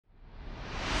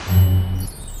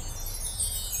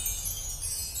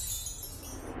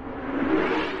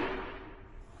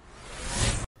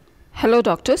Hello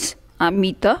doctors, I'm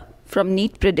Meeta from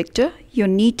NEET Predictor, your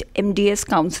NEET MDS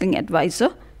counseling advisor.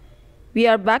 We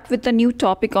are back with a new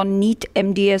topic on NEET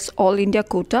MDS All India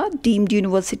Quota, deemed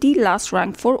university, last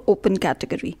rank for open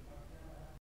category.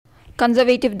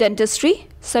 Conservative Dentistry,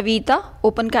 Savita,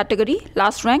 open category,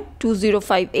 last rank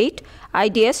 2058,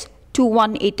 IDS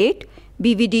 2188,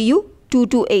 BVDU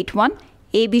 2281,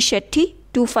 AB Shetty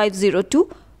 2502,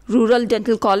 Rural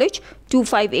Dental College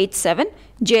 2587,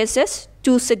 JSS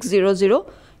 2600,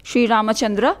 Sri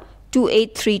Ramachandra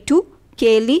 2832,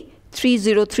 KLE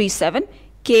 3037,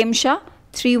 KM Shah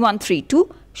 3132,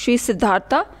 Sri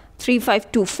Siddhartha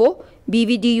 3524,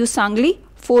 BVDU Sangli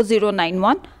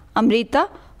 4091, Amrita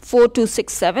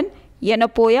 4267,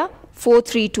 Yenapoya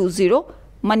 4320,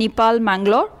 Manipal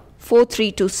Mangalore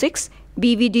 4326,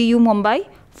 BVDU Mumbai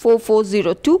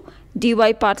 4402,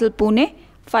 DY Patil Pune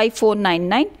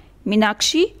 5499,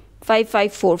 Minakshi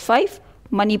 5545,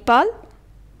 Manipal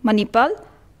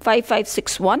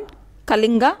 5561,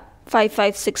 Kalinga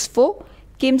 5564,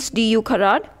 KIMS DU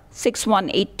Kharad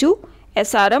 6182,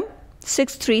 SRM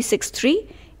 6363,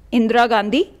 Indira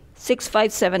Gandhi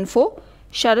 6574,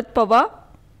 Sharad Pawar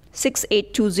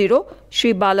 6820,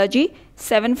 Sri Balaji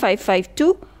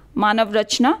 7552, Manav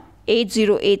Rachna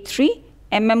 8083,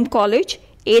 MM College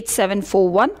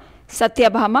 8741,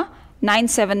 Satyabhama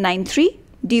 9793,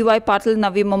 DY Patil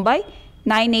Navi Mumbai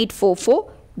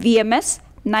 9844, VMS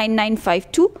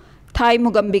 9952, Thai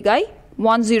Mugambigai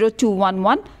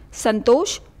 10211,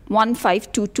 Santosh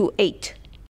 15228.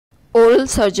 Oral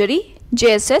Surgery,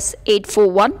 JSS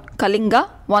 841, Kalinga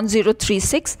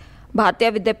 1036,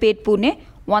 Bhartiya Vidyapeth Pune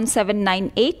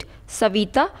 1798,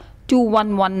 Savita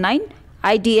 2119,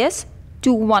 IDS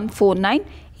 2149,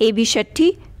 AB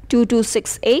Shetty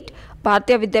 2268,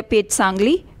 Bhartiya Vidyapeth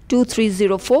Sangli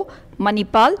 2304,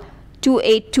 Manipal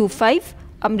 2825,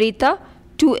 Amrita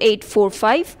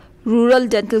 2845, Rural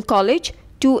Dental College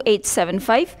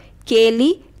 2875,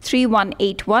 KLE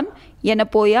 3181,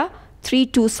 Yenapoya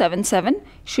 3277,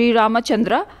 Sri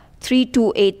Ramachandra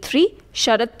 3283,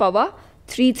 Sharad Pawar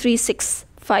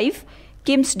 3365,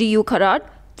 KIMS DU Kharad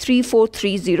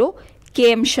 3430,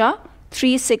 KM Shah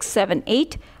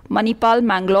 3678, Manipal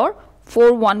Mangalore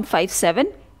 4157,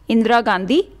 Indira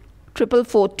Gandhi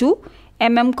 4442,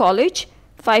 MM College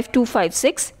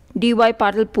 5256, DY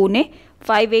Patil Pune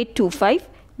 5825,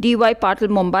 DY Patil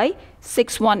Mumbai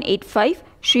 6185,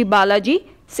 Sri Balaji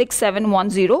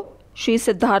 6710, Sri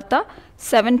Siddhartha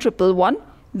 7111,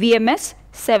 VMS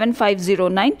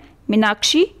 7509,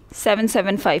 Minakshi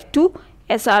 7752,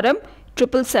 SRM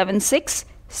 7776,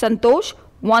 Santosh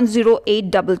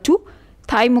 10822,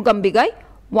 Thai Mugambigai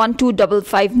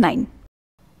 12559.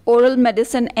 Oral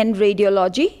Medicine and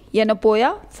Radiology,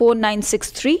 Yenapoya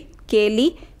 4963,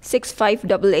 KLE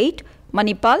 6588,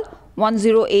 Manipal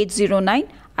 10809,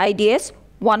 IDS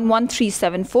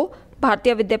 11374,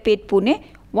 Bhartiya Vidyapeth Pune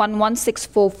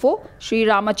 11644, Sri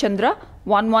Ramachandra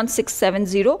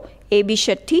 11670, AB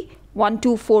Shetty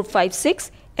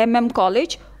 12456, MM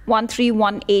College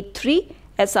 13183,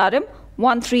 SRM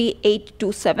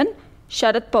 13827,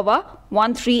 Sharad Pawar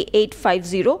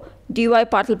 13850, DY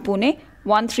Patil Pune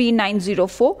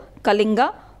 13904,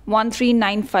 Kalinga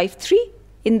 13953,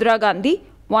 Indira Gandhi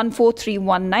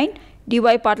 14319,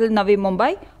 DY Patil Navi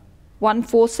Mumbai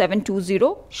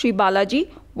 14720, Sri Balaji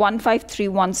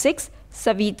 15316,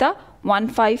 Savita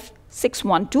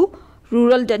 15612,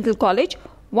 Rural Dental College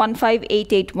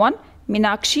 15881,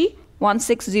 Minakshi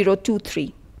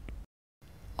 16023.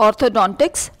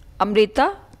 Orthodontics,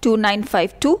 Amrita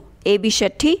 2952, AB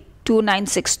Shetty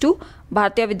 2962,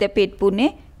 Bhartiya Vidyapeth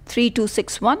Pune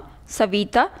 3261,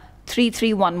 Savita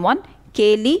 3311,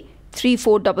 KLE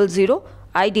 3400,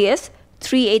 IDS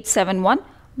 3871,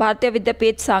 Bhartiya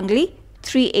Vidyapeth Sangli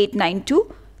 3892,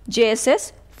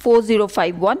 JSS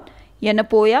 4051,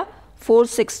 Yenapoya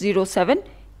 4607,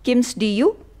 KIMS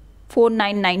DU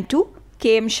 4992,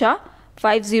 KM Shah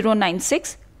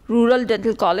 5096, Rural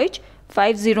Dental College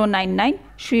 5099,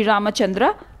 Sri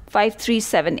Ramachandra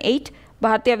 5378,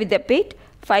 Bhartiya Vidyapeth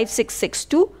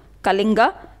 5662,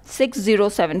 Kalinga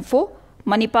 6074,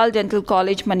 Manipal Dental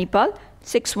College Manipal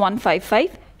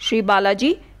 6155, Sri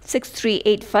Balaji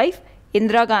 6385,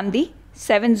 Indira Gandhi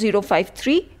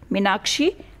 7053,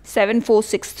 Minakshi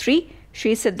 7463,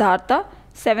 Sri Siddhartha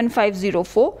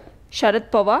 7504, Sharad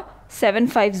Pawar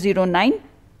 7509,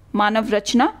 Manav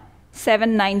Rachna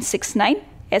 7969,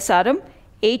 SRM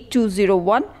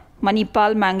 8201,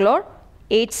 Manipal Mangalore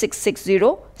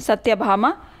 8660,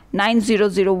 Satyabhama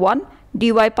 9001,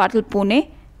 DY Patil Pune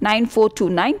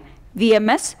 9429,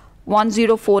 VMS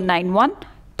 10491,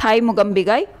 Thai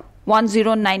Mugambigai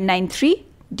 10993,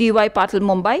 DY Patil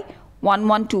Mumbai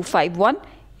 11251,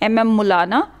 MM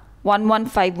Mulana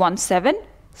 11517,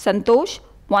 Santosh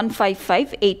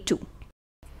 15582.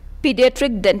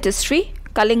 Pediatric Dentistry,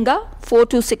 Kalinga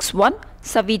 4261,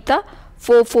 Savita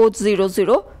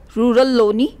 4400, Rural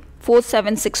Loni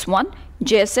 4761,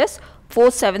 JSS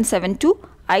 4772,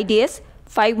 IDS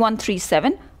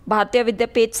 5137, Bharatiya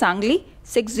Vidyapet Sangli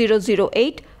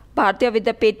 6008, Bharatiya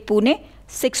Vidyapet Pune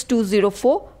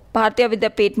 6204, Bharatiya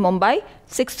Vidyapet Mumbai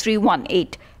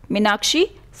 6318,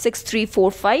 Meenakshi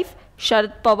 6345,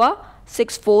 Sharad Pawar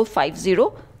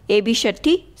 6450, AB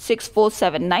Shetty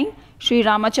 6479, Sri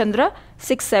Ramachandra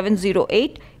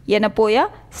 6708, Yenapoya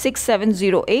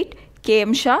 6708,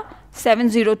 KM Shah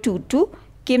 7022,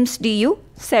 Kims DU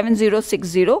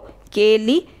 7060,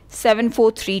 KLE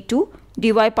 7432,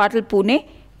 DY Patil Pune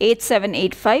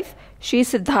 8785, Sri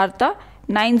Siddhartha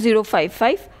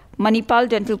 9055, Manipal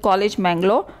Dental College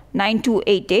Mangalore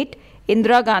 9288,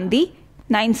 Indira Gandhi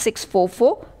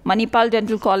 9644, Manipal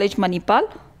Dental College Manipal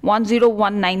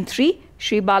 10193,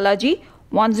 Sri Balaji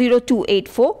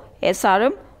 10284,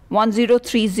 SRM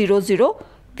 10300,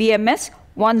 VMS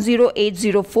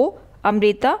 10804,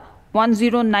 Amrita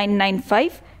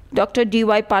 10995, Dr.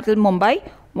 DY Patil Mumbai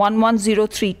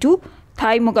 11032,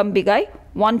 Thai Mugambigai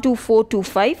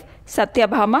 12425,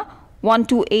 Satyabhama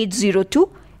 12802,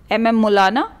 MM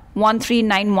Mulana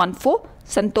 13914,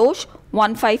 Santosh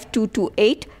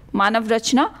 15228, Manav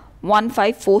Rachna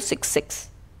 15466.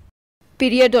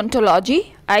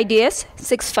 Periodontology, IDS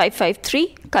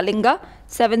 6553, Kalinga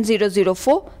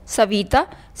 7004, Savita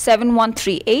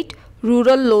 7138,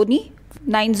 Rural Loni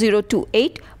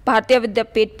 9028, Bharatiya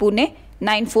Vidyapet Pune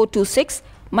 9426,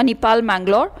 Manipal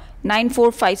Mangalore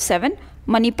 9457,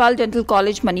 Manipal Dental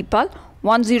College Manipal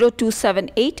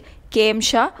 10278, KM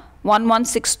Shah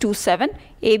 11627,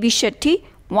 AB Shetty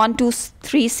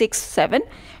 12367,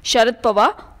 Sharad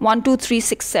Pawar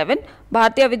 12367,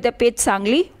 Bharatiya Vidyapet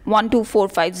Sangli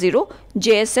 12450,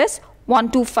 JSS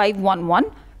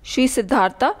 12511, Sri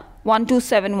Siddhartha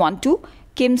 12712,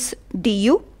 Kims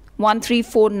DU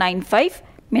 13495,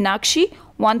 Meenakshi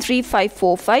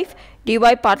 13545,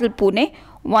 DY Patil Pune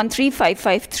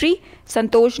 13553,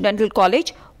 Santosh Dental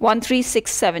College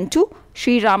 13672,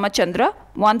 Sri Ramachandra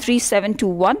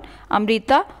 13721,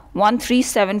 Amrita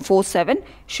 13747,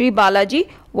 Sri Balaji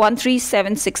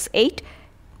 13768,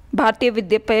 Bharatiya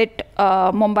Vidyapet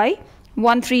Mumbai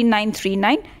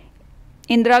 13939,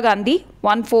 Indira Gandhi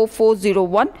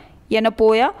 14401,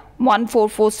 Yenapoya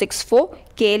 14464,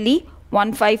 KLE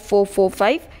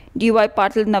 15445, DY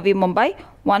Patil Navi Mumbai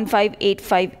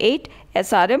 15858,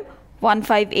 SRM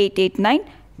 15889,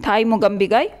 Thai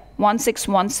Mugambigai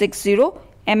 16160,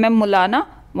 MM Mulana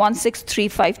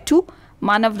 16352,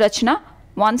 Manav Rachna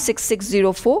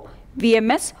 16604,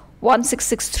 VMS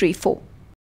 16634.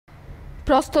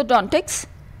 Prosthodontics,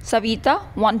 Savita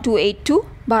 1282,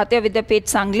 Bharatiya Vidyapet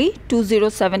Sangli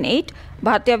 2078,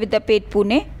 Bharatiya Vidyapet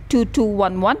Pune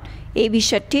 2211, AB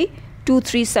Shetty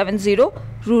 2370,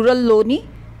 Rural Loni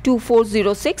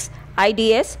 2406,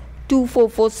 IDS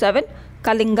 2447,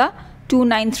 Kalinga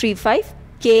 2935,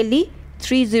 KLE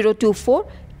 3024,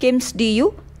 Kims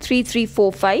DU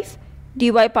 3345,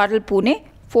 DY Patil Pune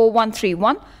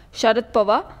 4131, Sharad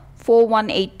Pawar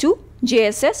 4182,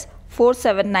 JSS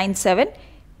 4797,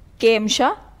 KM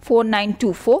Shah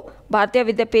 4924, Bharatiya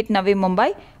Vidyapet Navi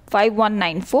Mumbai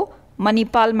 5194,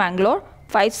 Manipal Mangalore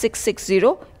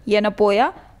 5660,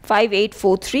 Yenapoya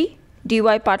 5843,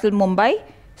 DY Patil Mumbai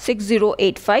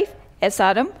 6085,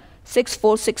 SRM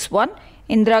 6461,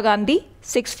 Indira Gandhi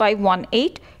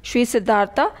 6518, Sri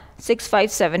Siddhartha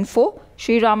 6574,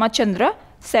 Sri Ramachandra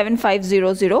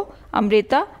 7500,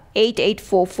 Amrita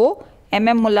 8844,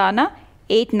 MM Mulana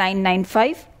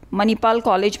 8995, Manipal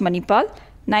College Manipal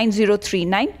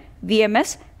 9039,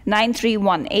 VMS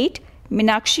 9318,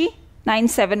 Meenakshi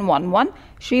 9711,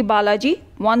 Sri Balaji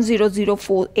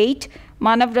 10048,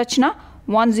 Manav Rachna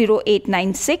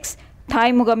 10896,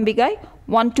 Thai Mugambigai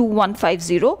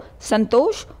 12150,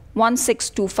 Santosh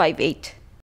 16258.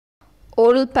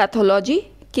 Oral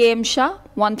Pathology, KM Shah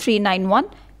 1391,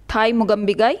 Thai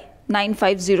Mugambigai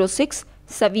 9506,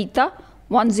 Savita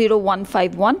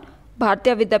 10151,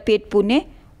 Bharatiya Vidyapet Pune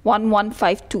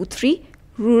 11523,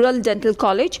 Rural Dental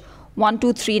College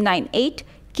 12398,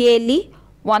 KLE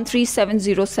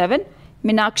 13707,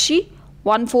 Meenakshi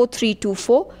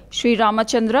 14324, Sri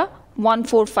Ramachandra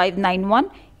 14591,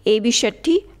 AB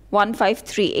Shetty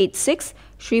 15386,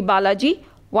 Sri Balaji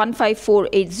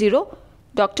 15480,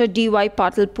 Dr. DY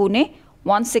Patil Pune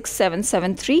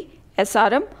 16773,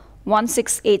 SRM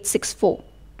 16864.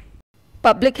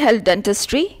 Public Health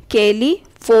Dentistry, KLE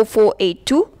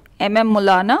 4482, MM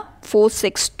Mulana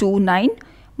 4629,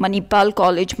 Manipal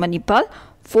College Manipal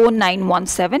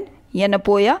 4917,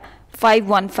 Yanapoya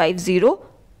 5150,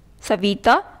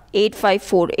 Savita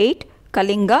 8548,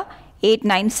 Kalinga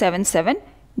 8977,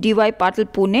 DY Patil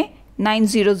Pune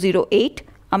 9008,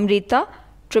 Amrita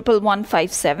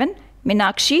 11157,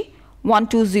 Minakshi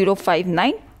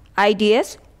 12059,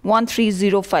 IDS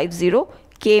 13050,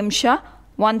 KM Shah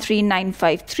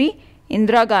 13953,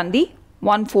 Indira Gandhi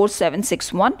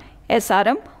 14761,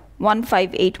 SRM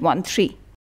 15813.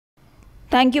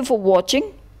 Thank you for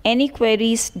watching. Any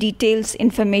queries, details,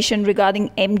 information regarding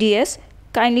MDS,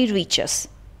 kindly reach us.